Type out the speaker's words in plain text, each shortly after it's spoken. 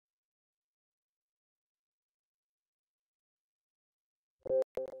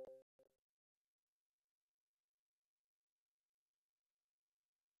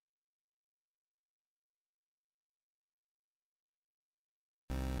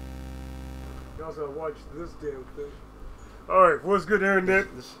You also watch this damn thing. Alright, what's good, internet?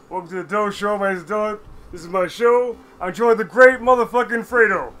 Welcome to the Dough Show. My name is Doughnut. This is my show. I'm joined with the great motherfucking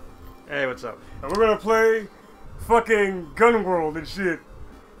Fredo. Hey, what's up? And we're gonna play fucking Gun World and shit.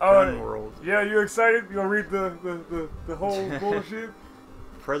 Gun World. Yeah, you excited? You gonna read the whole bullshit?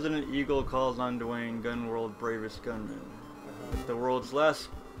 President Eagle calls on Dwayne, Gun World bravest gunman. The world's last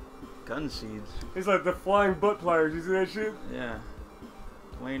gun seeds. It's like the flying butt pliers. You see that shit? Yeah.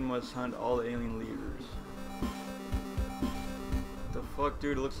 Dwayne must hunt all the alien leaders. The fuck,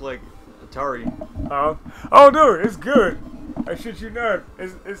 dude? It looks like Atari. Oh, dude, it's good. I shit you not.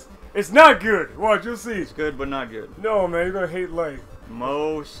 It's not good. Watch, you'll see. It's good, but not good. No, man, you're gonna hate life.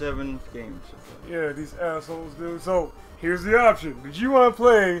 Mo 7 games. Yeah, these assholes, dude. So here's the option: did you want to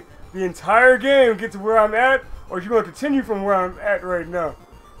play the entire game, get to where I'm at, or do you want to continue from where I'm at right now?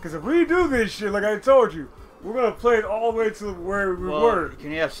 Because if we do this shit, like I told you, we're gonna play it all the way to where we were.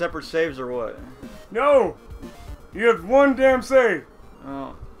 Can you have separate saves or what? No, you have one damn save.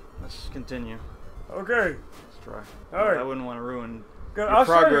 Oh, let's continue. Okay. Let's try. All right. I wouldn't want to ruin your I'll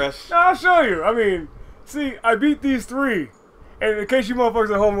progress. No, I'll show you. I mean, see, I beat these 3. And in case you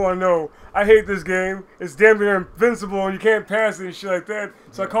motherfuckers at home want to know, I hate this game. It's damn near invincible and you can't pass it and shit like that.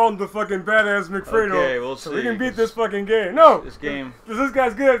 So I call him the fucking badass Mc-Fra-Dough. Okay, we'll see. So we can beat this fucking game. No! This game. Because this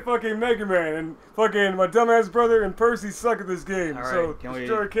guy's good at fucking Mega Man. And fucking my dumbass brother and Percy suck at this game. All right, so, can we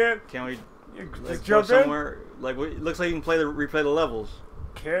just like, jump somewhere? Like, it looks like you can replay the levels.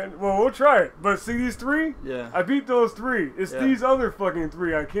 Well, we'll try it. But see these 3? Yeah. I beat those 3. It's these other fucking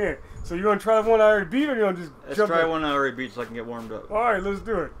 3 I can't. So you want to try the one I already beat, or you want to just Let's try one I already beat so I can get warmed up. Alright, let's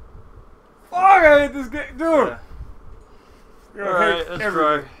do it. Fuck, I hate this game. Dude! Yeah. Alright, let's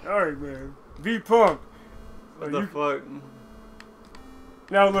try. Alright, man. Be pumped. What the fuck?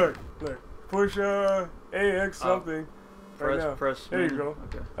 Now look. Push AX something. Press. There you go.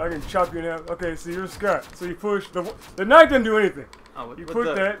 Okay. I can chop you in half. Okay, so you're Scott. So you push the knife doesn't do anything. Oh, you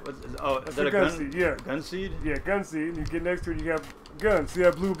put that. Is that a gun seed? Yeah. Gun seed? Yeah, gun seed. You get next to it, you have guns. See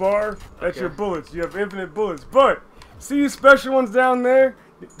that blue bar? That's your bullets. You have infinite bullets. But see these special ones down there?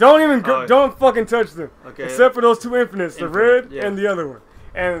 Don't even don't fucking touch them. Okay. Except for those 2 infinites, the red and the other one.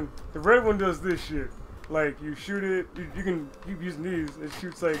 And the red one does this shit. Like you shoot it, you can keep using these. It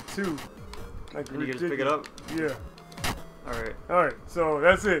shoots like 2. Like and you can just pick it up? Yeah. Alright, so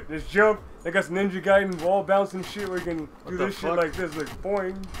that's it. Just jump. They got some Ninja Gaiden wall bouncing shit where you can do this shit like this, like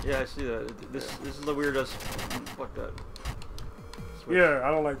boing. Yeah, I see that. This is the weirdest. Fuck that. Switch. Yeah, I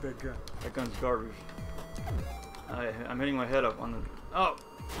don't like that gun. That gun's garbage. I'm hitting my head up on the. Oh!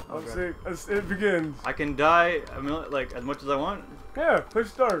 Okay. It begins. I can die, like, as much as I want? Yeah, push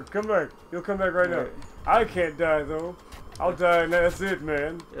start. Come back. You'll come back right now. I can't die, though. I'll die, and that's it,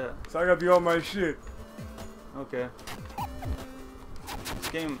 man. Yeah. So I gotta be on my shit. Okay. This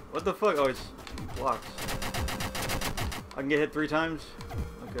game, what the fuck? Oh, it's blocks. I can get hit 3 times?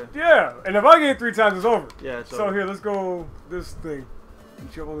 Okay. Yeah, and if I get hit 3 times, it's over. Yeah, it's so over. Here, let's go this thing.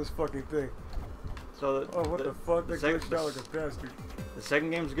 And jump on this fucking thing. So what the fuck? That glitched out like a bastard. The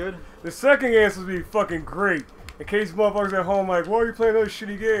second game's good? The second game's supposed to be fucking great. In case motherfuckers at home like, why are you playing another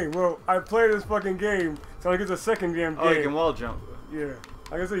shitty game? Well, I played this fucking game, so I get the second game. Oh, you can wall jump. Yeah.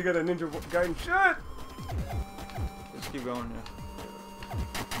 Like I said, you got a Ninja Gaiden shit. Just keep going, yeah.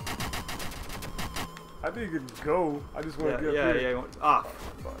 I think you can go. I just want to get here. Yeah. Ah.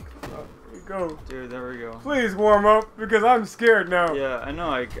 Fuck. There you go. Dude, there we go. Please warm up, because I'm scared now. Yeah, I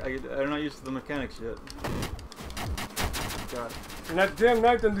know. I'm not used to the mechanics yet. God. And that damn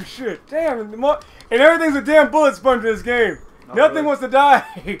knife doesn't do shit. Damn. And everything's a damn bullet sponge in this game. Oh, nothing really wants to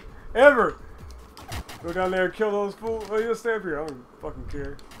die. Ever. Go down there and kill those fools. Oh, you'll stay up here. I don't fucking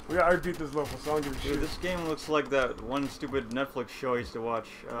care. I beat this level, so I don't give a shit. This game looks like that one stupid Netflix show I used to watch.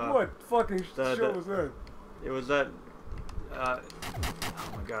 What fucking show was that? It was that. Oh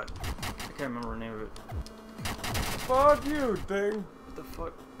my god. I can't remember the name of it. Fuck you, thing. What the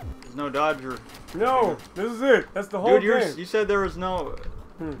fuck? There's no dodge or. No, this is it. That's the whole game. You said there was no.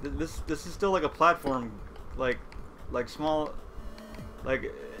 This is still like a platform, like small,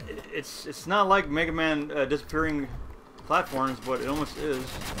 like it's not like Mega Man disappearing platforms, but it almost is.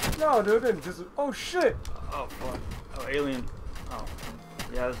 No, dude, it didn't. Oh shit! Oh fuck! Oh alien! Oh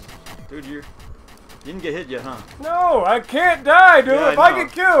yeah, dude, you didn't get hit yet, huh? No, I can't die, dude. Yeah, if I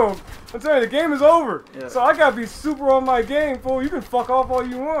get killed, I'm telling you, the game is over. Yeah. So I gotta be super on my game, fool. You can fuck off all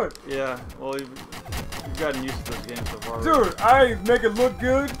you want. Yeah, well, you've gotten used to this game so far. Dude, I make it look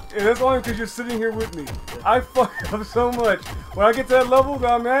good, and that's only because you're sitting here with me. Yeah. I fuck up so much. When I get to that level that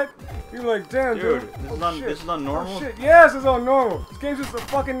I'm at, you're like, damn, dude. This is on normal? Oh, shit. Yes, it's on normal. This game's just a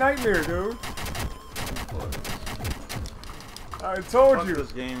fucking nightmare, dude. I told you.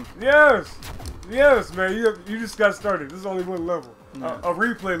 This game. Yes. Yes, man. You just got started. This is only one level. Yeah. A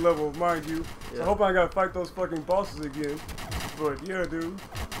replay level, mind you. Yeah. So I hope I gotta fight those fucking bosses again. But yeah, dude.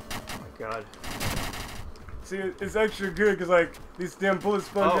 Oh my god. See, it's extra good because like these damn bullet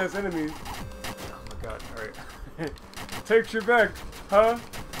sponge ass enemies. Oh my god. All right. Takes you back, huh?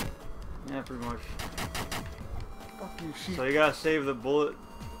 Yeah, pretty much. Fuck you, sheep. So you gotta save the bullet.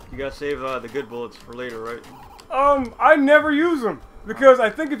 You gotta save the good bullets for later, right? I never use them because I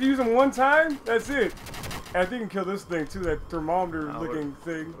think if you use them one time, that's it. And I think you can kill this thing too, that thermometer-looking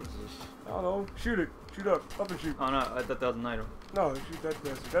thing. What is this? I don't know. Shoot it. Shoot up and shoot. Oh no, I thought that was an item. No, shoot that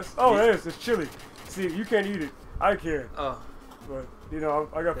bastard. That's it is. It's chili. See, you can't eat it. I can. Oh. But you know,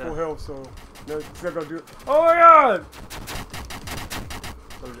 I got full health, so no, it's not gonna do it. Oh my god!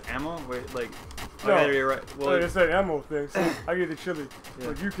 So there's ammo? Wait, like. No, okay, you're right. Well, it's that ammo thing. So I get the chili,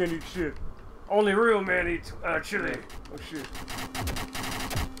 but you can't eat shit. Only real man eats chili. Oh shit.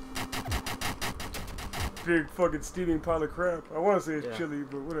 Big fucking steaming pile of crap. I want to say it's chili,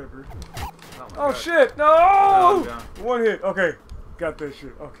 but whatever. Oh shit! No! Oh, one hit. Okay, got that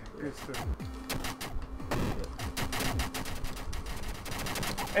shit. Okay, good stuff.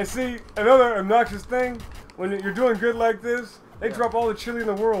 And see, another obnoxious thing, when you're doing good like this, they drop all the chili in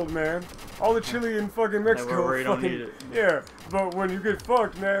the world, man. All the chili in fucking Mexico. Yeah, don't need it. Yeah, but when you get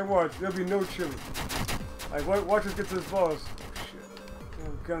fucked, man, watch, there'll be no chili. Like, watch us get to this boss. Oh shit.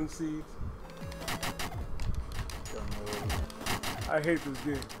 Damn gun seeds. I hate this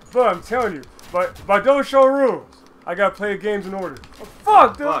game. But I'm telling you, but don't show rules. I gotta play games in order. Oh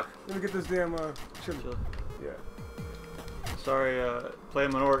fuck, dude! Fuck. Let me get this damn chili. Yeah. Sorry, play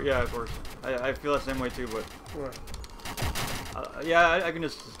them in order. Yeah, of course. I feel the same way too, but. What? Yeah, I can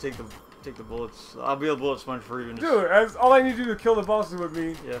just take the bullets. I'll be a bullet sponge for even. Dude, all I need to do is kill the bosses with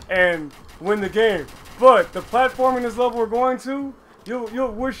me and win the game. But the platform in this level we're going to,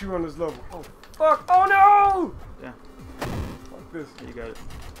 you'll wish you were on this level. Oh fuck! Oh no! Yeah. Fuck this. You got it.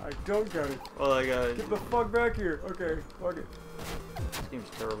 I don't got it. Well, I got it. Get the fuck back here. Okay, fuck it. This game's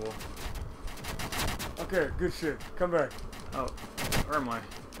terrible. Okay, good shit. Come back. Oh, where am I?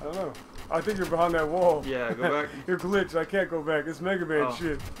 I don't know. I think you're behind that wall. Yeah, go back. You're glitched. I can't go back. It's Mega Man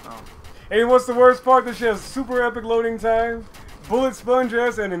shit. Oh. And what's the worst part? This shit has super epic loading time. Bullet sponge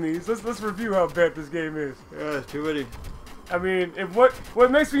ass enemies. Let's review how bad this game is. Yeah, it's too witty. I mean,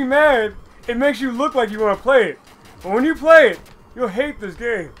 what makes me mad, it makes you look like you want to play it. But when you play it, you'll hate this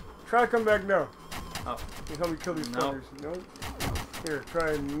game. Try to come back now. Oh. Can you help me kill these fuckers? Nope. Here,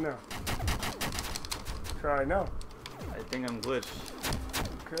 try it now. Try now. I think I'm glitched.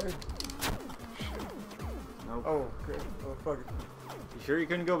 Okay. Shit. Nope. Oh, okay. Oh, fuck it. You sure you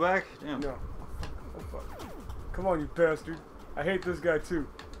couldn't go back? Damn. No. Oh, fuck. Come on, you bastard. I hate this guy, too.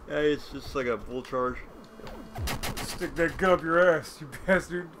 Yeah, it's just like a bull charge. Stick that gun up your ass, you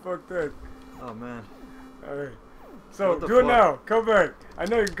bastard. Fuck that. Oh, man. Alright. So, do it now. Come back. I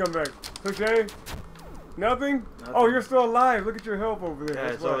know you can come back. Push A. Nothing? Oh, you're still alive. Look at your health over there.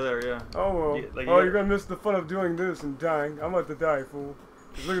 Yeah, it's over there, yeah. Oh, well. You're going to miss the fun of doing this and dying. I'm about to die, fool.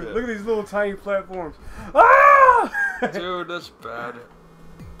 Look at these little tiny platforms. Ah! Dude, that's bad.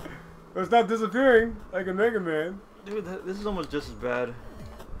 It's not disappearing like a Mega Man. Dude, this is almost just as bad.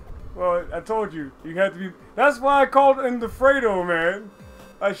 Well, I told you. You had to be... That's why I called in the Fredo, man.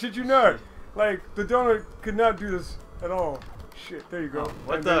 I shit you not. Like, the Doughnut could not do this at all. Shit, there you go. Oh,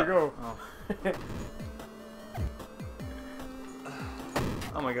 what there you go. Oh.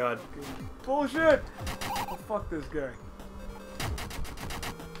 Oh my god. Bullshit! Oh, fuck this guy.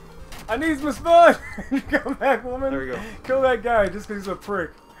 I need some fun! Come back, woman! There we go. Kill that guy just because he's a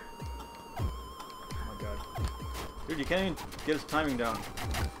prick. Oh my god. Dude, you can't even get his timing down.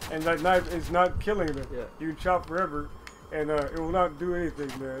 And that knife is not killing them. Yeah. You can chop forever, and it will not do anything,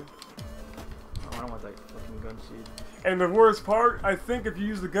 man. Oh, I don't want that fucking gun seed. And the worst part, I think if you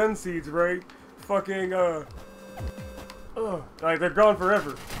use the gun seeds, right, fucking, like, they're gone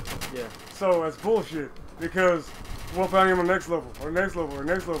forever. Yeah. So, that's bullshit. Because, what if I'm on the next level, or next level, or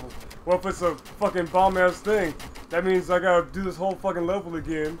next level? What if it's a fucking bomb-ass thing? That means I gotta do this whole fucking level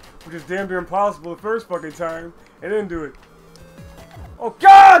again, which is damn near impossible the first fucking time, and then do it. Oh,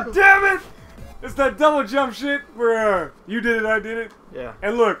 god damn it! It's that double jump shit where, you did it, I did it. Yeah.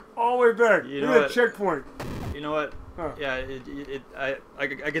 And look, all the way back. You look know at what? that checkpoint. You know what? Huh. Yeah,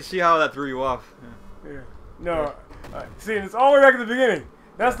 I can see how that threw you off. Yeah. No, see, it's all the way back at the beginning.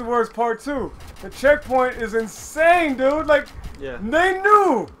 That's the worst part too. The checkpoint is insane, dude. Like,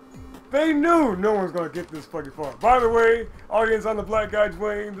 they knew no one's gonna get this fucking far. By the way, audience on the black guy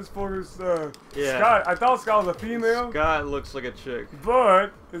Dwayne, this fucker's Scott. I thought Scott was a female. Scott looks like a chick.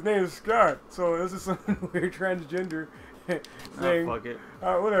 But his name is Scott, so this is some weird transgender thing. Oh, fuck it.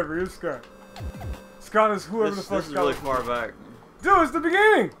 Whatever, it's Scott. Scott is whoever the fuck. This is really far back. Dude, it's the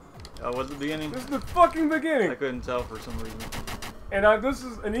beginning. Oh, what's the beginning? This is the fucking beginning. I couldn't tell for some reason. And this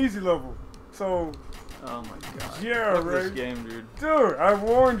is an easy level, so. Oh my god. Yeah, fuck right. This game, dude. Dude, I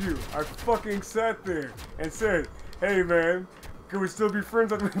warned you. I fucking sat there and said, "Hey, man, can we still be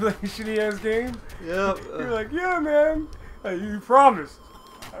friends after we play a shitty ass game?" Yep. You're like, "Yeah, man." Hey, you promised.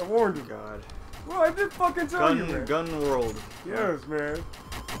 I warned you. God. Well, I did fucking tell you, man. Gun world. Yes, man.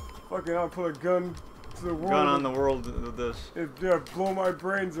 Fucking, I'll put a gun to the world. Gun on the world with this. Yeah, blow my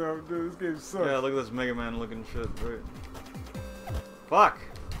brains out, dude. This game sucks. Yeah, look at this Mega Man looking shit, right? Fuck.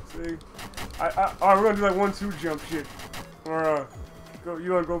 See? Alright, we're gonna do like 1-2 jump shit. Or, go.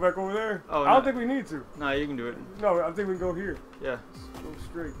 You wanna go back over there? Oh, I don't think we need to. Nah, you can do it. No, I think we can go here. Yeah. Let's go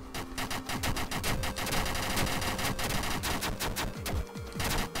straight.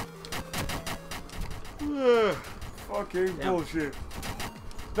 Fucking damn. bullshit.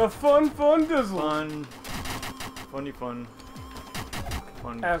 The fun dizzle.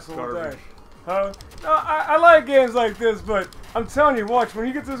 Fun. Asshole garbage. dash. Huh? No, I like games like this, but I'm telling you, watch, when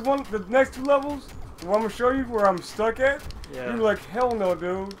you get this one, the next 2 levels, what I'm gonna show you where I'm stuck at, yeah. you're like, hell no,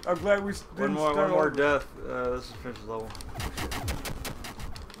 dude. I'm glad we didn't start One more over. death. This is finished level.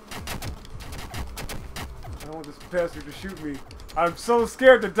 I don't want this bastard to shoot me. I'm so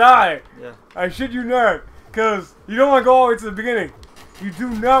scared to die. Yeah. I shit you not, cause you don't want to go all the way to the beginning. You do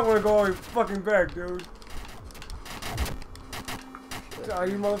not want to go all the way fucking back, dude. Die,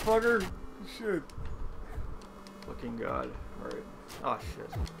 you motherfucker. Shit. Fucking god. Alright. Oh shit.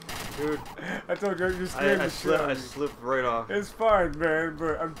 Dude. I told you, you're scared the shit out of me. I slipped right off. It's fine, man,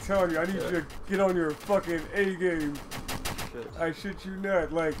 but I'm telling you, I need you to get on your fucking A game. Shit. I shit you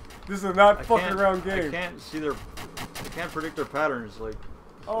not. Like, this is a not fucking around game. I can't predict their patterns, like.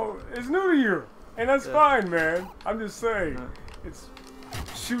 Oh, it's new to you. And that's fine, man. I'm just saying. It's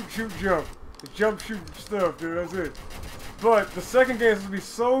shoot, jump. The jump, shoot stuff, dude. That's it. But the second game is going to be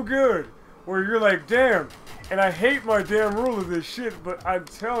so good, where you're like, damn. And I hate my damn rule of this shit, but I'm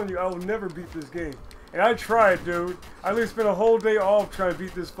telling you, I will never beat this game. And I tried, dude. I literally spent a whole day off trying to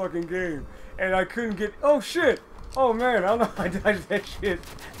beat this fucking game. And I couldn't get... Oh, shit. Oh, man. I don't know how I dodged that shit.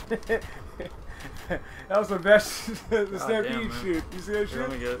 That was the best... the stampede shit. You see that shit?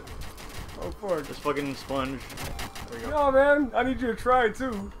 Let me get it. Oh, fuck. This fucking sponge. There you go. No, man. I need you to try it,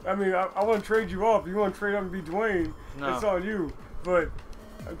 too. I mean, I want to trade you off. If you want to trade up and be Dwayne, it's on you. But...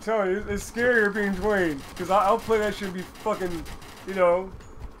 I'm telling you, it's scarier being Dwayne, because I'll play that shit and be fucking, you know.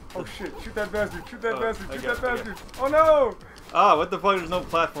 Oh shit, shoot that bastard, shoot that bastard, shoot that bastard. Oh no! Ah, what the fuck, there's no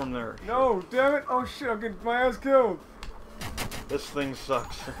platform there. No, damn it, oh shit, I'm getting my ass killed. This thing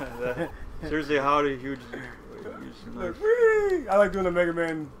sucks. Seriously, how do you Look, whee! I like doing the Mega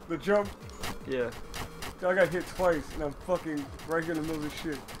Man, the jump. Yeah. I got hit twice, and I'm fucking right here in the middle of this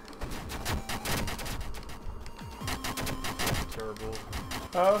shit. Terrible.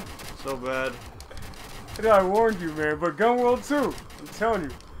 Huh? So bad. Yeah, I warned you, man. But Gun World 2, I'm telling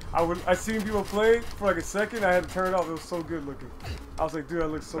you. I seen people play it for like a second. I had to turn it off. It was so good looking. I was like, dude, that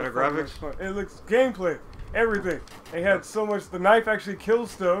looks so better fucking graphics. fun. It looks gameplay, everything. They had so much. The knife actually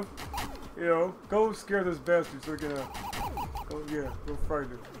kills stuff. You know, go scare this bastard so we can. Go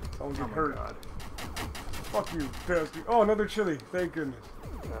frighten it. So I won't get hurt. God. Fuck you, bastard. Oh, another chili. Thank goodness.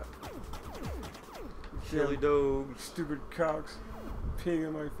 Chili dog. Stupid cocks. Peeing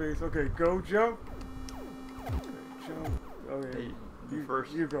in my face. Okay, go jump. Okay, jump. Okay. Hey, you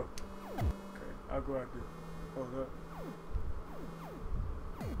first. You go. Okay, I'll go after you. Hold up.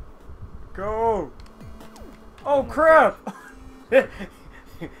 Go! Oh crap! Jesus.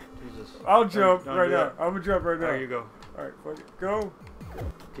 I'll jump don't right do now. that. I'm gonna jump right now. There you go. Alright, fuck it. Go.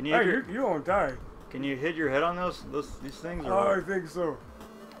 Can you? Hey, you won't die. Can you hit your head on these things? Or Oh, what? I think so.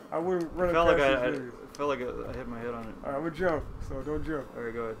 I wouldn't run it felt like past I these areas. felt like I hit my head on it. Alright, I'm gonna jump, so don't jump.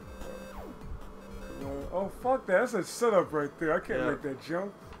 Alright, go ahead. Oh, fuck that. That's a setup right there. I can't Yeah. make that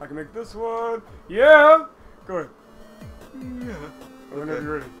jump. I can make this one. Yeah! Go ahead. Yeah. Whenever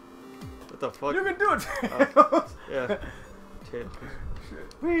you're ready. What the fuck? You can do it! Yeah. Shit.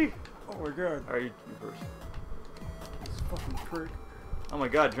 Whee! Oh my god. Alright, you first. This fucking prick. Oh my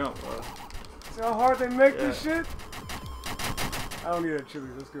god, jump. See how hard they make this shit? I don't need that chili.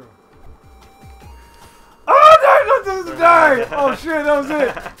 Let's go. Oh, no, no, die! Oh shit, that was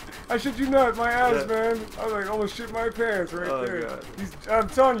it. I shit you not, my ass, man. I was like, almost shit my pants right there. God. I'm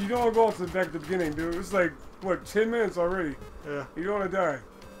telling you, you don't want to go to the back at the beginning, dude. It's like, what, 10 minutes already? Yeah. You don't want to die.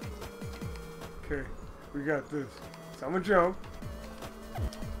 Okay, we got this. So I'm gonna jump.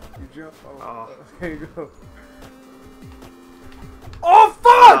 You jump. Oh, there you go. Oh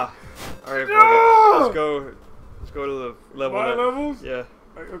fuck! Alright, no! Let's go to the level. My levels? Yeah.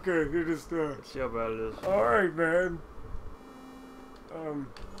 Okay, you just Let's see how bad it is. All right, man. I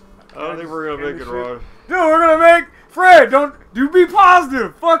don't think we're gonna make it, Rod. Dude, we're gonna make Fred. Don't you be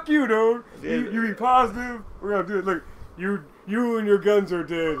positive. Fuck you, dude. You be positive. We're gonna do it. Look, you and your guns are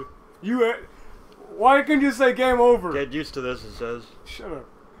dead. Why couldn't you say game over? Get used to this. It says. Shut up.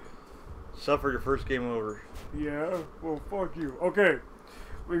 Suffer your first game over. Yeah. Well, fuck you. Okay.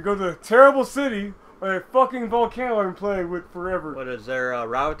 We can go to the terrible city where a fucking volcano I've been playing with forever. What is there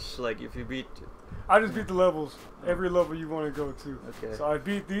routes? Like if you beat. I just beat the levels. Every level you want to go to. Okay. So I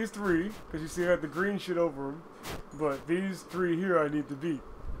beat these 3, because you see I had the green shit over them. But these 3 here I need to beat.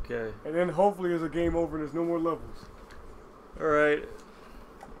 Okay. And then hopefully there's a game over and there's no more levels. Alright.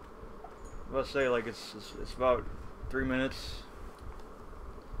 Let's say like it's about 3 minutes.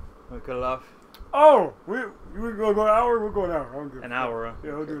 We cut it off. Oh! We gonna go an hour? We'll go an hour. I'm good. An hour, huh?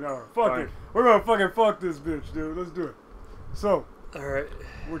 Yeah, we'll do an hour. Fuck it. We're gonna fucking fuck this bitch, dude. Let's do it. So. Alright.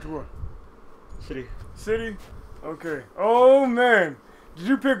 Which one? City. City? Okay. Oh man. Did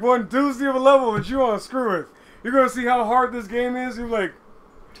you pick one doozy of a level that you want to screw with? You're gonna see how hard this game is. You're like,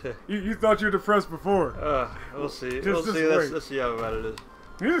 you thought you were depressed before. We'll see. Just see. Let's see how bad it is.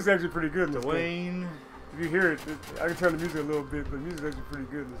 Music's actually pretty good in this game. If you hear it, I can turn the music a little bit, but the music's actually pretty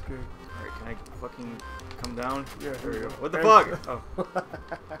good in this game. Alright, can I fucking come down? Yeah. There we go. What the fuck? Oh.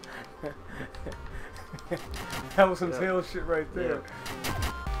 That was some tail shit right there. Yeah.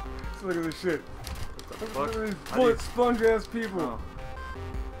 So look at this shit. Look at these bullet sponge ass people. Oh.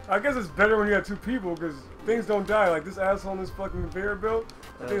 I guess it's better when you got 2 people because things don't die. Like this asshole in this fucking conveyor belt.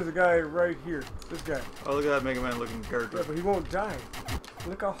 I think there's a guy right here. This guy. Oh, look at that Mega Man looking character. Yeah, but he won't die.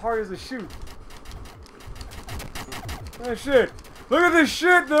 Look how hard it is to shoot. Look at that shit. Look at this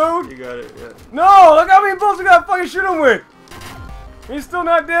shit, dude. You got it, yeah. No, look how many bullets we gotta fucking shoot him with. He's still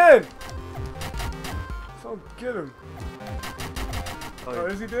not dead. So get him. Oh,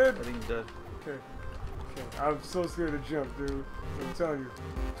 is he dead? I think he's dead. Okay. I'm so scared to jump, dude. I'm telling you.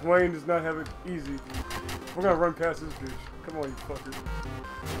 Dwayne does not have it easy. We're gonna run past this bitch. Come on, you fucker.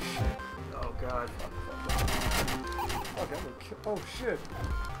 Shit. Oh, God. Okay, I'm gonna kill. Oh, shit.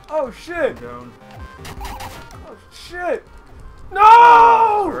 Oh, shit. Down. Oh, shit. No!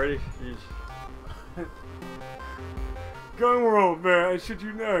 Already? Jeez. Gun world, man. I shit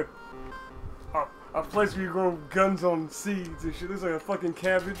you not. A place where you grow guns on seeds and shit. This is like a fucking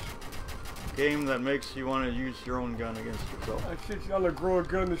cabbage. Game that makes you want to use your own gun against yourself. I shit you. I'm gonna grow a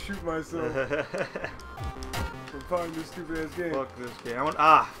gun to shoot myself. I'm playing this stupid ass game. Fuck this game.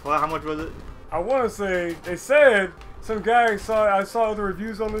 Well, how much was it? I want to say they said some guy I saw other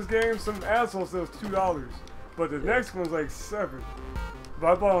reviews on this game. Some asshole said it was $2, but the next one's like $7.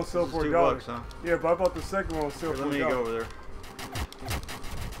 But I bought it on sale for $1. Huh? Yeah, but I bought the second one on sale for $1. Let me go over there.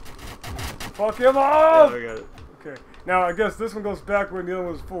 Fuck him off! Yeah, I got it. Okay, now I guess this one goes backward and the other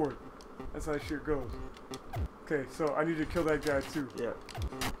one's forward. That's how shit goes. Okay, so I need to kill that guy too. Yeah.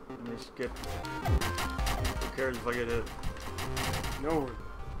 Let me skip. Who cares if I get hit? No.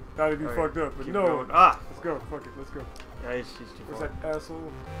 Thought he'd be fucked up, but no. Going. Let's go. Fuck it. Let's go. Yeah, he's too far. What's that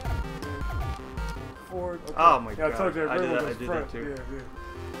asshole? Forward. Okay. Oh my god. I told you I did goes that front. too. Yeah.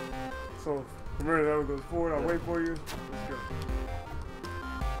 So remember that one goes forward. I'll wait for you. Let's go.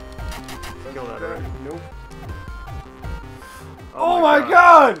 Kill that, right? Nope. Oh my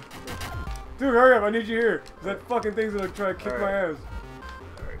god! Dude, hurry up, I need you here. That fucking thing's gonna try to kick my ass.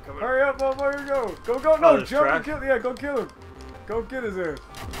 Alright, come on. Hurry up, motherfucker, go. Go, no, jump and kill, yeah, go kill him. Go get his ass.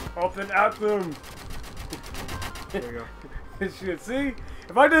 Up and at them. There you go. Shit, see?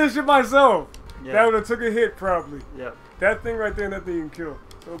 If I did this shit myself, yeah, that would've took a hit probably. Yeah. That thing right there and that thing you can kill.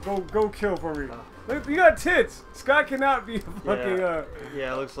 So go kill for me. Look, you got tits. Scott cannot be a fucking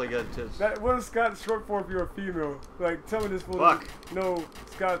yeah, it looks like a tits. What is Scott short for if you're a female? Like, tell me this fool. Fuck. No,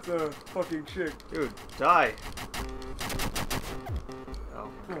 Scott's a fucking chick. Dude, die. Oh,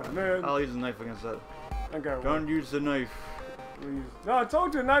 God. Man. I'll use a knife against that. I got Don't use the knife. No, I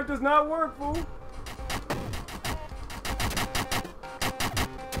told you, a knife does not work, fool.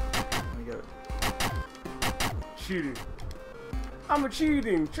 Let me get it. Cheating. I'm a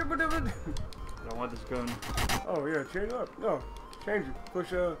cheating. I don't want this gun. Oh yeah, change it up. No, change it.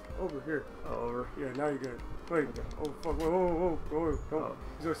 Push over here. Oh, over. Yeah, now you got it. Wait. Okay. Oh fuck. Whoa. Don't. Oh.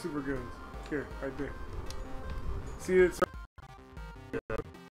 These are super guns. Here, right there. See it? Yeah.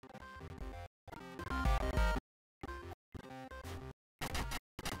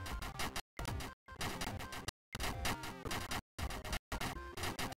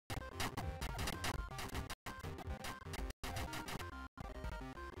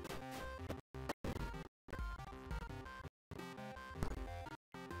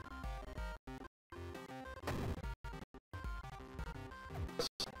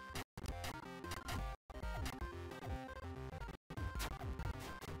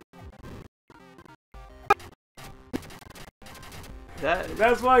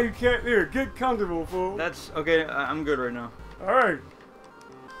 That's why you can't. Here, get comfortable, fool. That's okay. I'm good right now. All right.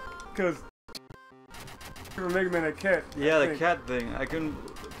 Cause for Mega Man a cat. Yeah, the cat thing. I can't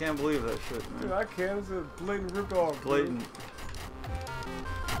believe that shit, man. Dude, I can't. It's a blatant rip-off. Blatant.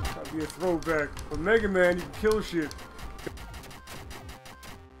 That'd be a throwback. But Mega Man, you can kill shit.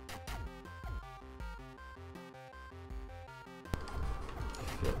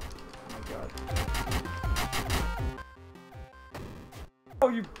 Shit. Oh my god. Oh,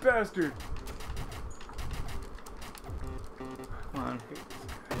 you bastard. Come on.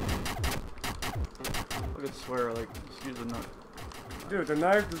 Look at swear, like, just use the nut. Dude, the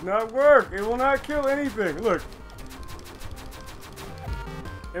knife does not work. It will not kill anything. Look.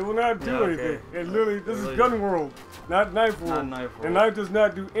 It will not do anything. It literally, this is Gun World, not Knife World. Not Knife World. The knife does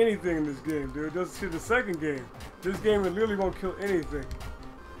not do anything in this game, dude. It does shit the second game. This game, it literally won't kill anything.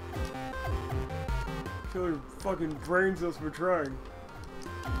 Kill your fucking brain cells for trying.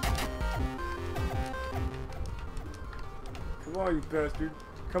 Come on, you bastard.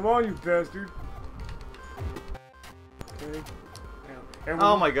 Come on, you bastard. Okay.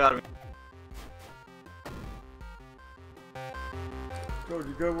 Oh my god. Told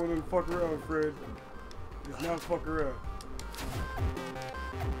you, go one and fuck around, Fred. Just not fuck around.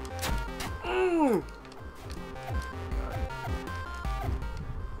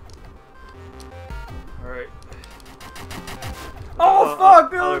 Alright. Oh,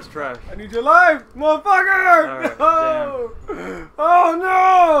 fuck, dude! Oh, it's trash. I need your life, motherfucker! Alright, no! Damn. Oh,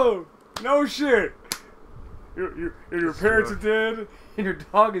 no! No shit! Your parents are dead, and your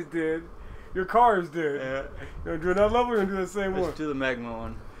dog is dead, your car is dead. Yeah. You wanna do another level or you wanna do the same one? Let's do the magma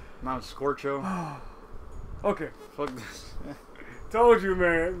one. Mount Scorcho. Okay. Fuck this. Told you,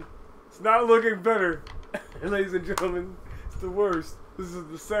 man. It's not looking better. Ladies and gentlemen, it's the worst. This is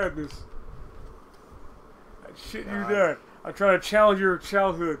the sadness. I shit you not. I try to challenge your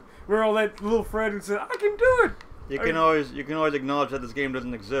childhood. We're all that little Fred and said, I can do it! You can always acknowledge that this game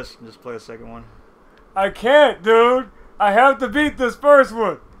doesn't exist and just play a second one. I can't, dude. I have to beat this first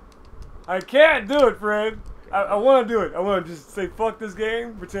one. I can't do it, Fred. I want to do it. I want to just say fuck this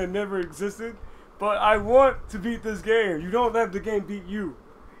game, pretend it never existed. But I want to beat this game. You don't let the game beat you.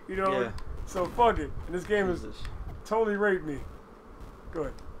 You know? Yeah. So fuck it. And this game is totally raped me. Go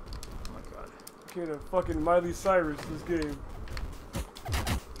ahead. Oh my god. Kind of fucking Miley Cyrus this game.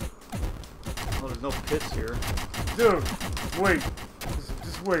 Well, there's no pits here. Dude, wait.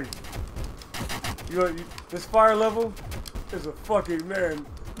 Just wait. You know, this fire level is a fucking, man,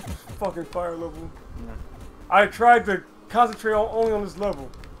 fucking fire level. Yeah. I tried to concentrate only on this level.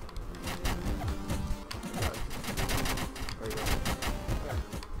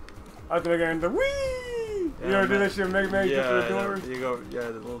 I think I got into whee! Yeah, You ever do that shit in Mega Man? You jump through the doors? You go,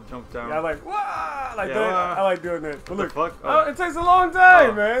 the little jump down. Yeah, I like, wah! Like that. I like doing that. But look, fuck? Oh, it takes a long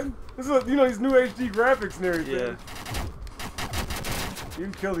time, man. This is, you know, these new HD graphics and everything. Yeah. You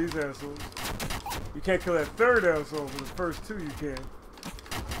can kill these assholes. You can't kill that third asshole, but the first two you can.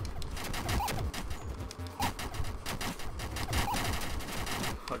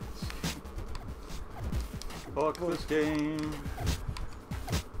 Fuck this game.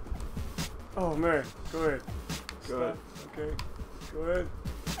 Oh man, go ahead. Go ahead. Okay, go ahead.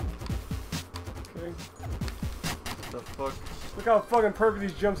 Okay. What the fuck? Look how fucking perfect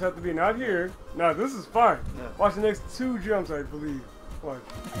these jumps have to be. Not here. No, this is fine. Yeah. Watch the next two jumps, I believe. Watch.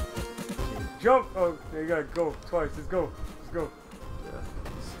 Jump. Oh, yeah, you gotta go twice. Let's go. Let's go. Yeah.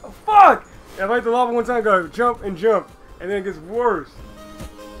 Oh, fuck! Yeah, if I hit the lava one time, go jump and jump. And then it gets worse.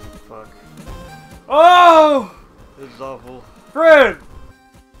 Fuck. Oh! This is awful. Fred!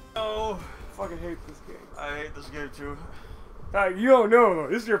 Oh, I fucking hate this game. I hate this game too. You don't know though.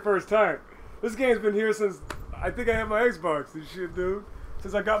 This is your first time. This game's been here since I think I had my Xbox. This shit, dude.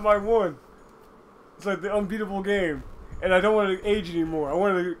 Since I got my one. It's like the unbeatable game. And I don't want to age anymore. I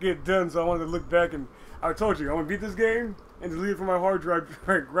wanted to get done, so I wanted to look back and I told you, I want to beat this game and delete it from my hard drive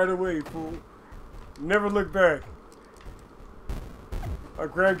right away, fool. Never look back. Our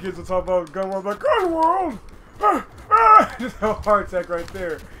grandkids will talk about Gun World, like, Gun World! Ah, ah! Just a heart attack right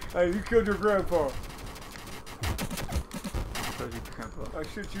there. Hey, you killed your grandpa. I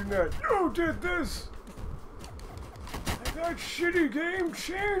shit you not. You did this! And that shitty game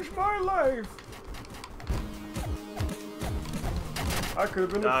changed my life. I could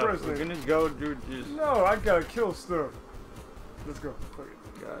have been the president. We're gonna go, dude. Just... No, I gotta kill stuff. Let's go. Fuck it.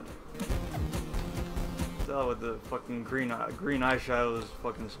 God. Hell with the fucking green eyeshadows,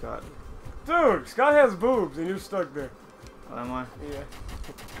 fucking Scott. Dude, Scott has boobs and you're stuck there. Oh, am I? Yeah.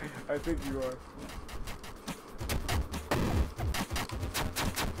 I think you are.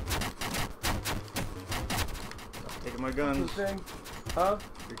 Taking my guns. Thing. Huh?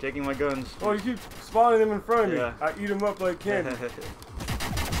 You're taking my guns. Oh, you keep spawning them in front of me. Yeah. I eat them up like candy.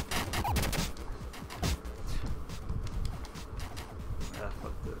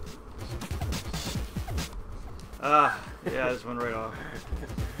 Yeah, this one right off.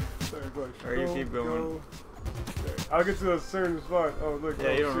 Alright, you keep going. I'll get to a certain spot. Oh, look.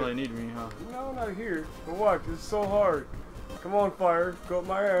 Yeah, you don't really need me, huh? No, not here. But watch, it's so hard. Come on, fire. Go up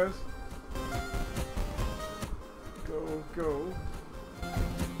my ass. Go.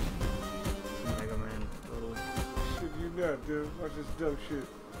 Mega Man, totally. Shit, you not, dude. Watch this dumb shit.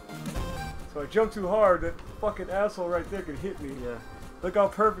 So I jumped too hard, that fucking asshole right there could hit me. Yeah. Look how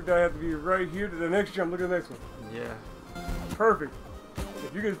perfect I have to be right here to the next jump. Look at the next one. Yeah. Perfect.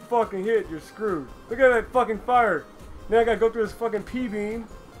 If you get fucking hit, you're screwed. Look at that fucking fire. Now I gotta go through this fucking P-beam.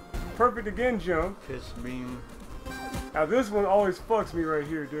 Perfect again jump. Piss beam. Now this one always fucks me right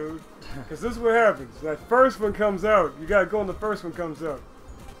here, dude. Cause this is what happens. That first one comes out. You gotta go when the first one comes out.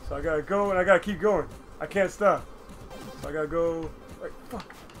 So I gotta go and I gotta keep going. I can't stop. So I gotta go. Wait,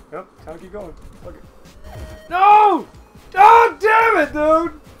 fuck. Yep, time to keep going. Fuck it. No! Oh, damn it,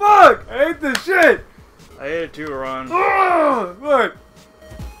 dude! Fuck! I hate this shit! I hate it too, Ron. Oh, look!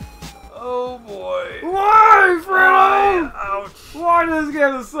 Oh boy. Why, Fredo? Ouch. Why does this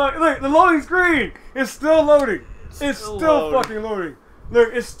game suck? Look, the loading screen is still loading. It's still fucking loading.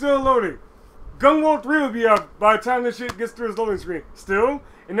 Look, it's still loading. Gunworld 3 will be out by the time this shit gets through its loading screen. Still?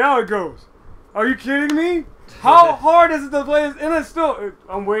 And now it goes. Are you kidding me? How hard is it to play this? And it's still...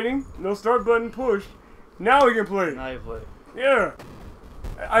 I'm waiting. No start button push. Now we can play. Now you play. Yeah.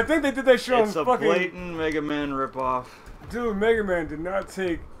 I think they did that show on fucking... It's a blatant Mega Man ripoff. Dude, Mega Man did not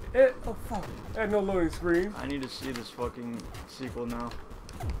take... It, oh fuck! I had no loading screen. I need to see this fucking sequel now.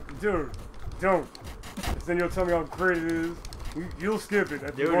 Dude, don't. Then you'll tell me how great it is. You'll skip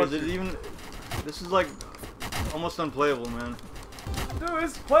it. Dude, is it even... This is like almost unplayable, man. Dude,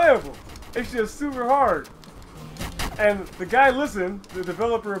 it's playable. It's just super hard. And the guy listened, the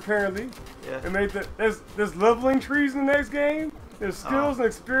developer apparently, and made the... There's leveling trees in the next game. There's skills and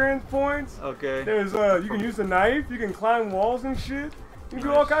experience points. Okay. There's, you can use a knife. You can climb walls and shit. You can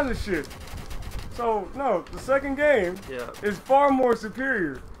do all kinds of shit. So, no, the second game is far more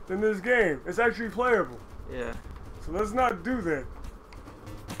superior than this game. It's actually playable. Yeah. So let's not do that.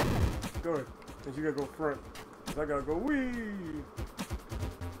 Go ahead. And you gotta go front. I gotta go wee.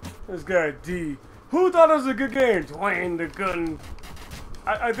 This guy D. Who thought it was a good game? Dwayne the gun.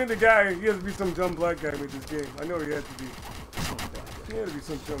 I think the guy, he has to be some dumb black guy with this game. I know he had to be. He had to be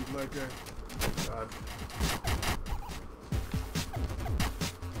some dumb black guy. God.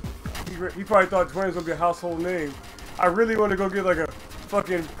 He probably thought Dwayne was gonna be a household name. I really want to go get like a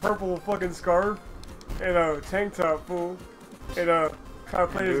fucking purple fucking scarf and a tank top, fool, and try to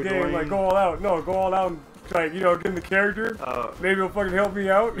play this game Dwayne. Like go all out. No, go all out and like get in the character. Maybe it'll fucking help me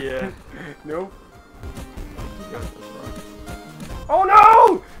out. Yeah. Nope. Oh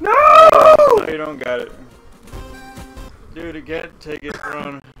no! No! No, you don't got it. Dude, you can't take it,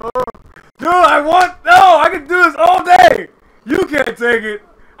 Ron. Dude, I can do this all day. You can't take it.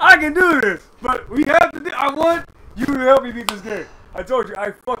 I can do this, but we have to do. I want you to help me beat this game. I told you,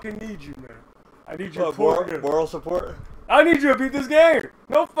 I fucking need you, man. I need your support. Moral support? I need you to beat this game.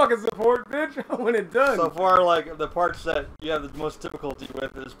 No fucking support, bitch. I want it done. So far, like, the parts that you have the most difficulty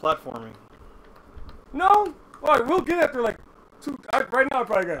with is platforming. No? Alright, we'll get after like two. Right now, I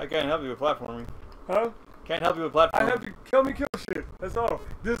probably got it. I can't help you with platforming. Huh? Can't help you with platforming. I have to kill shit. That's all.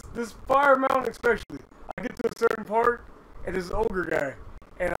 This fire mountain especially. I get to a certain part, and this ogre guy.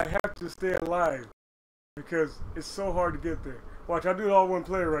 And I have to stay alive because it's so hard to get there. Watch, I do it all one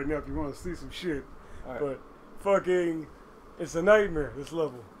player right now if you want to see some shit. Right. But fucking, it's a nightmare, this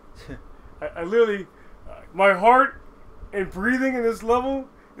level. I literally, my heart and breathing in this level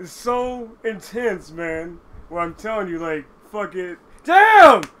is so intense, man. Where I'm telling you, like, fuck it.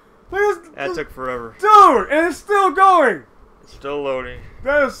 Damn! That took forever. Dude, and it's still going. It's still loading.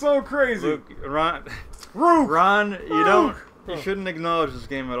 That is so crazy. Look, Ron, you shouldn't acknowledge this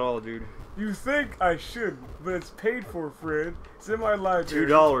game at all, dude. You think I should, but it's paid for, Fred. It's in my library.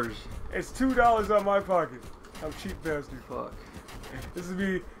 $2. It's $2 out of my pocket. I'm cheap bastard. Fuck. This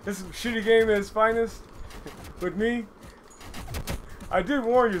is a shitty game at its finest. With me, I did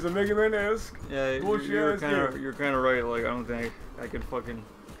warn you, it's a Mega Man-esque. Yeah, you're kind of right. Like, I don't think I could fucking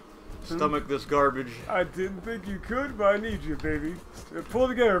stomach this garbage. I didn't think you could, but I need you, baby. Pull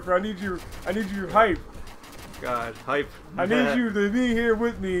together, Fred. I need you hype. God, hype. I need you to be here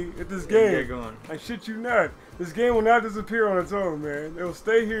with me at this game. Get going. I shit you not. This game will not disappear on its own, man. It'll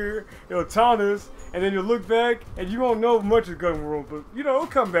stay here, it'll taunt us, and then you'll look back, and you won't know much of Gun World, but, it'll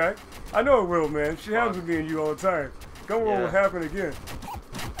come back. I know it will, man. Shit happens with me and you all the time. Gun World will happen again.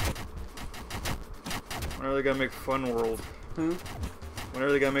 When are they gonna make Fun World? Hmm? When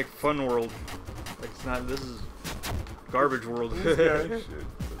are they gonna make Fun World? Like it's not. This is garbage world. This guy, shit.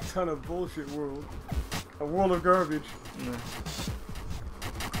 A ton of bullshit world. A world of garbage. Nah.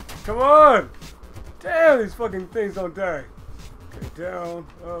 Come on! Damn, these fucking things don't die. Okay, down,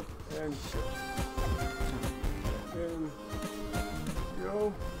 up, and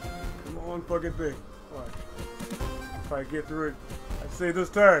go. Come on, fucking thing. Watch. If I get through it, I say this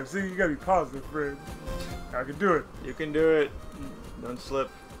time. See, you gotta be positive, Fred. I can do it. You can do it. Don't slip.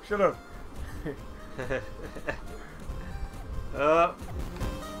 Shut up.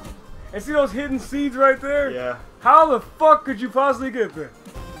 And see those hidden seeds right there? Yeah. How the fuck could you possibly get there?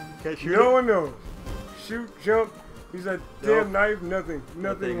 Can't shoot No it? one knows. Shoot, jump, use that damn knife, nothing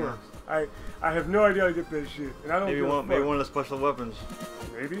works. I have no idea how to get that shit. And I don't maybe one of the special weapons.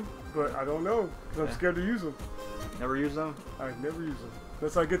 Maybe, but I don't know. Because I'm scared to use them. Never use them? I never use them.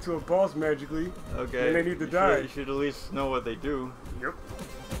 Unless I get to a boss magically. Okay. And they need to die. You should at least know what they do. Yep.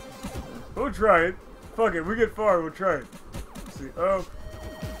 We'll try it. Fuck it, we get far, we'll try it. Let's see.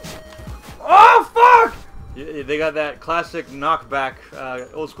 Oh, fuck! Yeah, they got that classic knockback,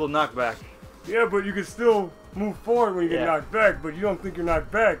 old school knockback. Yeah, but you can still move forward when you get knocked back, but you don't think you're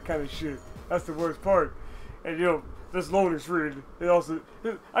knocked back kind of shit. That's the worst part. And you know, this loading screen, it also,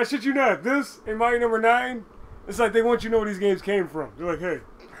 I shit you not, this in Mario number 9, it's like they want you to know where these games came from. They're like, hey,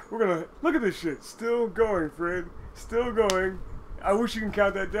 we're gonna, look at this shit. Still going, Fred. Still going. I wish you can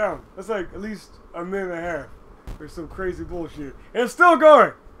count that down. That's like at least a minute and a half. Or some crazy bullshit. And it's still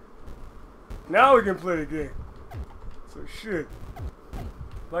going! Now we can play the game. So shit.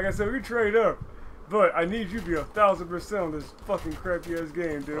 Like I said, we can trade up. But I need you to be 1,000% on this fucking crappy ass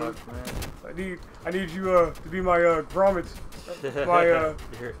game, dude. Fuck, man. I need you to be my Gromit. My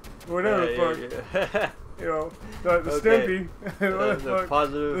whatever the fuck. Yeah. You know, the Stimpy. The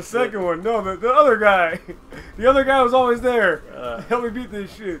positive. The second one. No, the other guy. The other guy was always there. Help me beat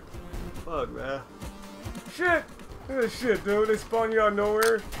this shit. Fuck, man. Shit. Look at this shit, dude. They spawn you out of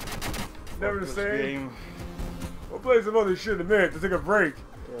nowhere. Never the same. Game. We'll play some other shit in a minute to take a break.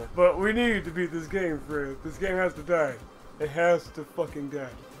 Yeah. But we need to beat this game, Fred. This game has to die. It has to fucking die.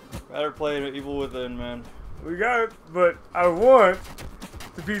 Rather play Evil Within, man. We got it, but I want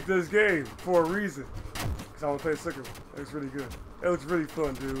to beat this game for a reason. Because I want to play the second one. It looks really good. It looks really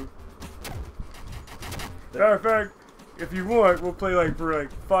fun, dude. Matter of fact, if you want, we'll play like for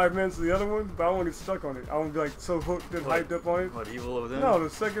like 5 minutes of the other one, but I won't get stuck on it. I won't be like so hooked and hyped up on it. What, Evil Within? No, the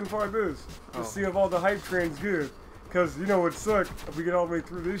second part is to see if all the hype train's good. Because you know what sucks if we get all the way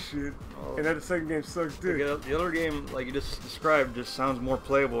through this shit, and that the second game sucks dick. The other game, like you just described, just sounds more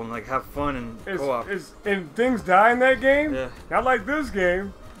playable and like have fun and co-op. And things die in that game. Yeah. Not like this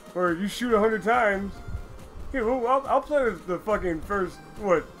game, where you shoot 100 times. Here, well, I'll play the fucking first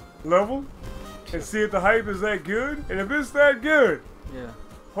level, and see if the hype is that good. And if it's that good, yeah.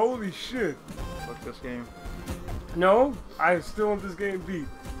 Holy shit. Fuck this game. No, I still want this game beat.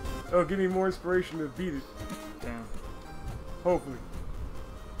 It'll give me more inspiration to beat it. Damn. Hopefully.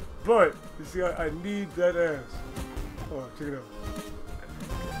 But, you see, I need that ass. Oh, check it out.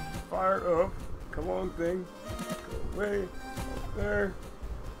 Fire up. Come on, thing. Go away. Up there.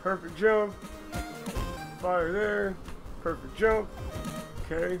 Perfect jump. Fire there. Perfect jump.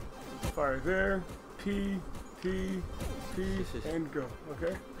 Okay. Fire there. P, and go.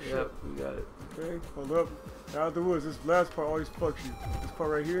 Okay? Yep, we got it. Okay, hold up. Now out the woods. This last part always fucks you. This part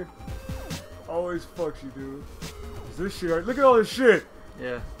right here always fucks you, dude. This shit, right? Look at all this shit.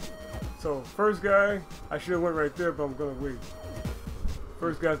 Yeah. So first guy, I should have went right there, but I'm gonna wait.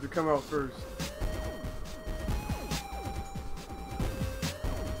 First guys to come out first.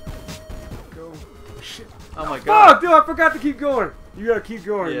 Go. Shit. Oh my god. Fuck, dude! I forgot to keep going. You gotta keep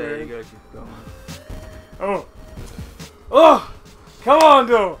going, yeah, man. you gotta keep going. Oh, come on,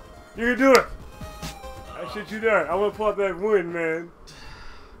 though. You can do it. I shit you not. I want to pull out that win, man.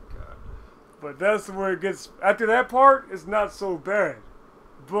 God. But that's where it gets. After that part, it's not so bad.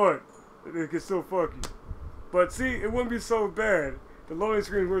 But it can still fuck you. But see, it wouldn't be so bad. The loading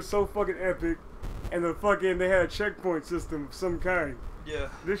screens were so fucking epic, and they had a checkpoint system of some kind. Yeah.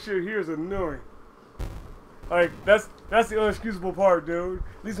 This shit here is annoying. Like that's the unexcusable part, dude.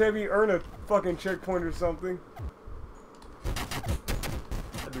 At least maybe earn a fucking checkpoint or something.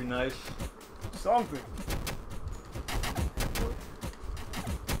 That'd be nice. Something.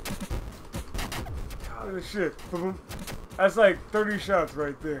 Look at this shit. That's like 30 shots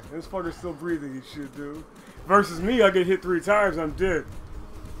right there. This fucker's still breathing and shit, dude. Versus me, I get hit 3 times, I'm dead.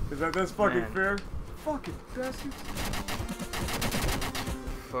 That's fucking fair? Fucking bastards.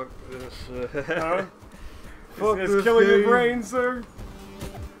 Fuck this. Huh? It's killing your brain, sir.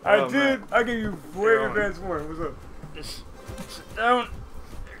 I did. I give you way advanced warning. What's up? Just sit down.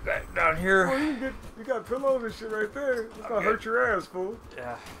 Down here. Well, you got pillows and shit right there. It's gonna hurt your ass, fool.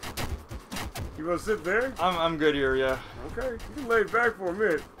 Yeah. You wanna sit there? I'm good here, yeah. Okay. You can lay back for a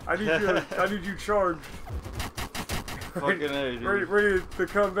minute. I need you charged. Fucking A, dude. Ready to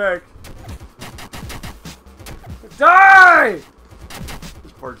come back. Die!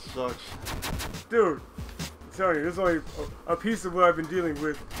 This part sucks. Dude, I'm telling you, this is only a piece of what I've been dealing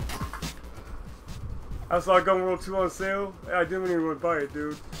with. I saw Gun World 2 on sale. I didn't even want to buy it,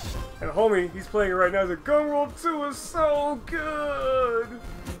 dude. And a homie, he's playing it right now. He's like, Gun World 2 is so good.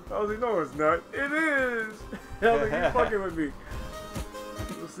 I was like, no, it's not. It is. I was like, you fucking with me.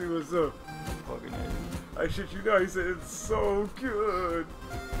 Let's see what's up. Fucking A. I shit you not. He said it's so good.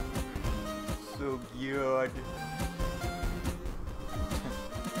 So good.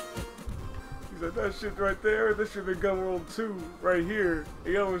 He's like, that shit right there. This should have been Gun World 2 right here.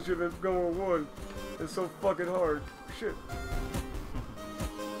 The other one should have been Gun World 1. It's so fucking hard. Shit.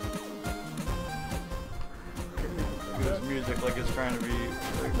 Look at this music like it's trying to be.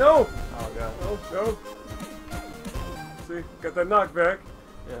 Like, no! Oh god. No. See, got that knockback.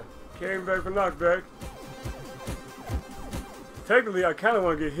 Yeah. Came back for knockback. Technically, I kind of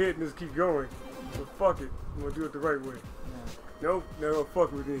want to get hit and just keep going. But fuck it. I'm going to do it the right way. Yeah. Nope, no,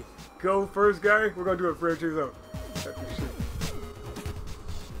 fuck with me. Go first guy. We're going to do it for chase out. That's the shit.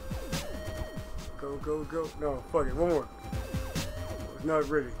 Go. No, fuck it. One more. I was not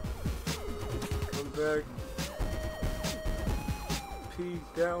ready. Come back. P,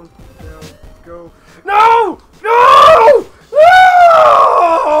 down, go. No! No!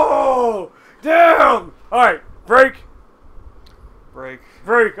 No! Damn! Alright, break. Alright,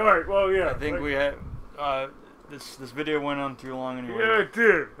 well, yeah. I think we had, this video went on too long anyway. Yeah, it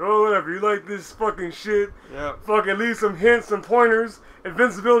did. Oh, whatever. You like this fucking shit? Yeah. Fucking leave some hints, some pointers.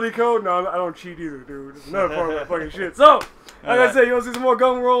 Invincibility code? No, I don't cheat either, dude. It's another part of that fucking shit. So, like I said, you want to see some more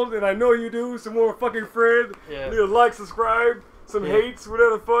Gun World? And I know you do. Some more fucking Fred. Yeah. Leave a like, subscribe, some hates,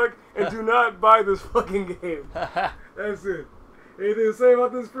 whatever the fuck. And do not buy this fucking game. That's it. Anything to say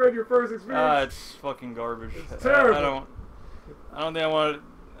about this, Fred? Your first experience? It's fucking garbage. It's terrible. I don't think I want to.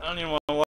 I don't even want